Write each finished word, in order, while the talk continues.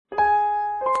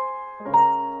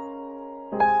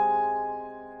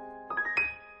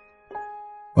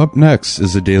Up next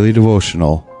is a daily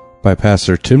devotional by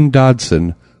Pastor Tim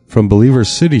Dodson from Believer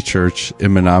City Church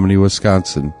in Menominee,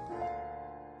 Wisconsin.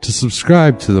 To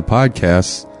subscribe to the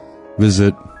podcast,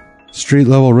 visit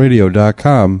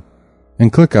streetlevelradio.com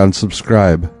and click on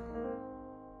subscribe.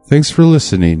 Thanks for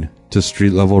listening to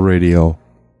Street Level Radio.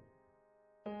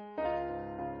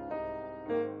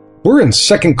 We're in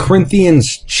 2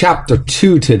 Corinthians chapter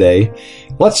 2 today.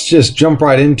 Let's just jump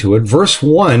right into it. Verse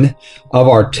 1 of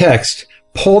our text,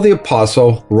 Paul the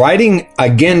Apostle, writing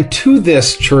again to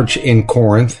this church in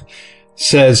Corinth,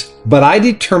 says, "But I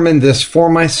determined this for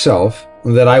myself,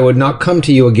 that I would not come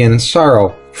to you again in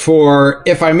sorrow. For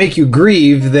if I make you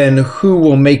grieve, then who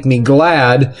will make me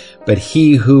glad but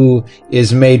he who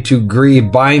is made to grieve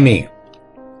by me?"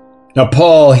 Now,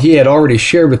 Paul, he had already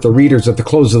shared with the readers at the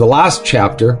close of the last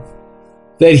chapter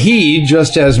that he,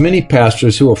 just as many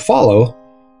pastors who will follow,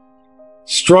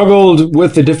 struggled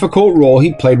with the difficult role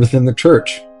he played within the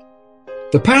church.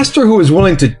 The pastor who is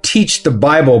willing to teach the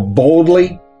Bible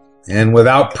boldly and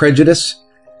without prejudice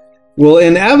will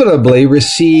inevitably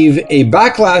receive a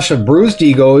backlash of bruised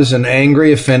egos and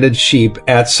angry, offended sheep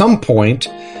at some point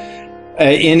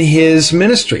in his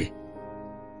ministry.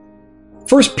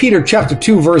 1 Peter chapter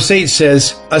 2 verse 8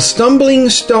 says, "A stumbling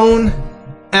stone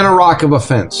and a rock of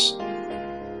offense.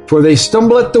 For they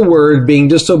stumble at the word, being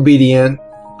disobedient,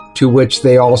 to which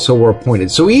they also were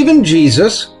appointed." So even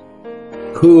Jesus,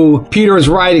 who Peter is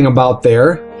writing about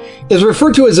there, is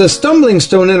referred to as a stumbling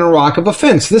stone and a rock of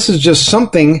offense. This is just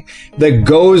something that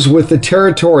goes with the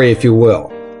territory, if you will.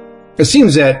 It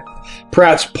seems that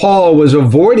perhaps Paul was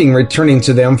avoiding returning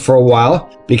to them for a while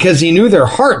because he knew their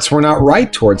hearts were not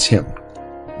right towards him.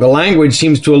 The language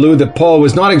seems to allude that Paul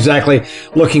was not exactly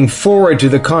looking forward to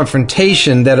the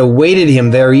confrontation that awaited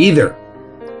him there either.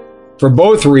 For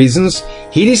both reasons,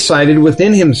 he decided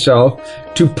within himself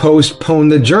to postpone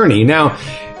the journey. Now,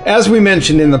 as we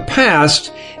mentioned in the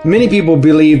past, many people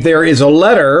believe there is a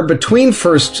letter between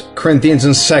 1 Corinthians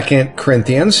and 2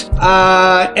 Corinthians,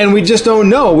 and we just don't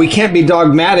know. We can't be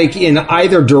dogmatic in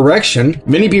either direction.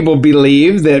 Many people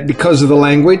believe that because of the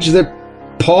language that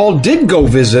Paul did go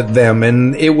visit them,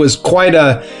 and it was quite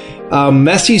a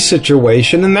messy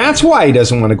situation, and that's why he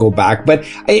doesn't want to go back. But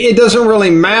it doesn't really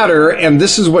matter, and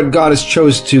this is what God has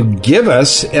chose to give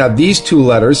us, these two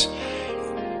letters.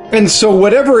 And so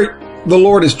whatever the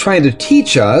Lord is trying to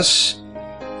teach us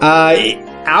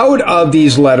out of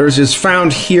these letters is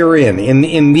found herein,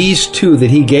 in these two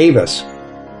that he gave us.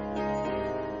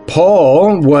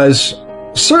 Paul was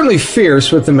certainly fierce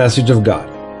with the message of God,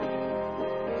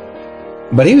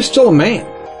 but he was still a man.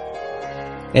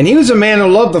 And he was a man who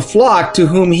loved the flock to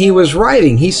whom he was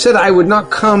writing. He said, "I would not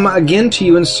come again to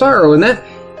you in sorrow." And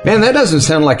that doesn't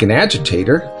sound like an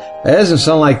agitator. That doesn't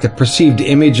sound like the perceived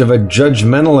image of a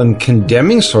judgmental and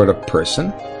condemning sort of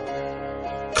person.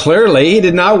 Clearly, he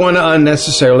did not want to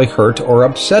unnecessarily hurt or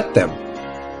upset them.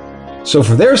 So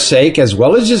for their sake, as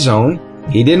well as his own,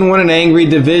 he didn't want an angry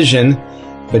division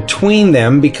between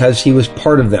them because he was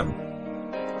part of them.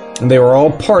 And they were all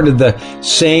part of the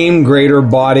same greater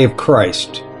body of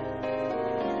Christ.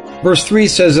 Verse 3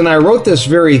 says, "And I wrote this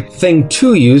very thing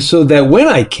to you so that when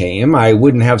I came, I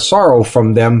wouldn't have sorrow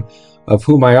from them of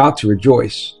whom I ought to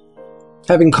rejoice,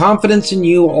 having confidence in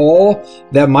you all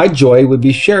that my joy would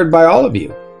be shared by all of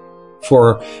you.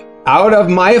 For out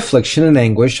of my affliction and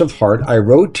anguish of heart I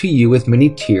wrote to you with many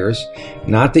tears,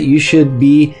 not that you should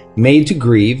be made to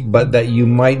grieve, but that you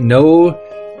might know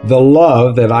the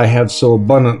love that I have so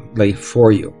abundantly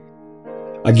for you."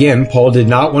 Again, Paul did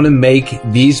not want to make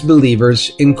these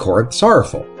believers in Corinth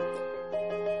sorrowful.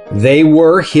 They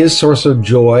were his source of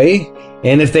joy,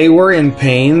 and if they were in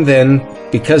pain, then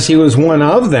because he was one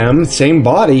of them, same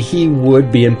body, he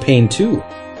would be in pain too.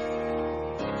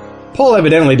 Paul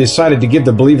evidently decided to give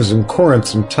the believers in Corinth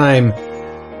some time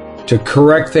to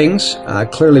correct things.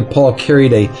 Clearly, Paul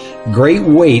carried a great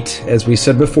weight, as we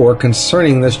said before,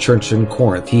 concerning this church in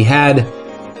Corinth. He had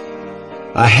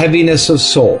a heaviness of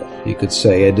soul, you could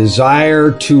say, a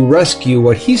desire to rescue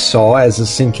what he saw as a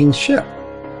sinking ship.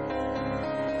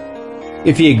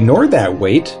 If he ignored that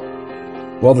weight,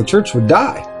 well, the church would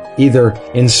die, either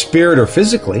in spirit or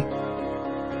physically.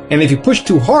 And if he pushed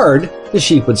too hard, the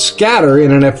sheep would scatter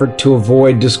in an effort to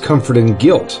avoid discomfort and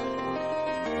guilt.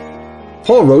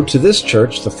 Paul wrote to this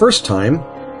church the first time,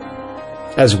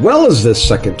 as well as this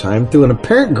second time, through an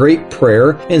apparent great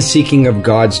prayer and seeking of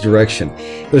God's direction.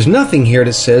 There's nothing here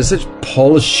that says that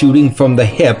Paul is shooting from the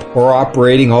hip or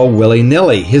operating all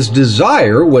willy-nilly. His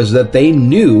desire was that they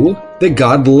knew that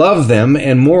God loved them,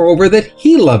 and moreover that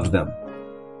he loved them.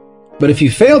 But if you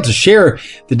fail to share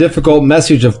the difficult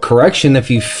message of correction, if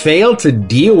you fail to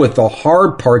deal with the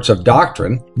hard parts of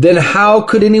doctrine, then how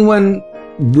could anyone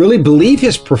really believe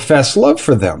his professed love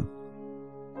for them?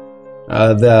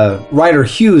 The writer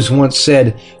Hughes once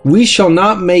said, "We shall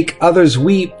not make others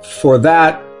weep for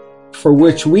that for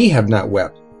which we have not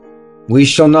wept. We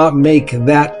shall not make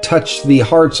that touch the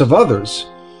hearts of others,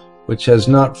 which has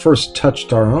not first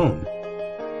touched our own."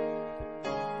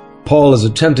 Paul is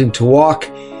attempting to walk,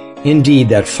 indeed,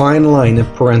 that fine line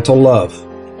of parental love.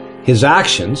 His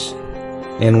actions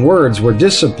and words were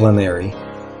disciplinary,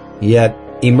 yet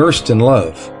immersed in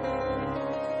love.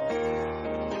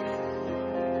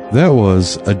 That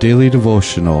was a daily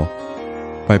devotional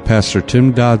by Pastor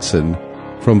Tim Dodson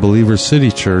from Believer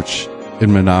City Church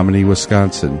in Menominee,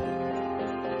 Wisconsin.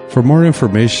 For more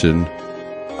information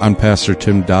on Pastor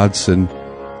Tim Dodson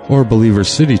or Believer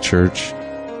City Church,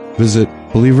 visit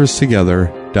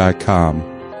believerstogether.com.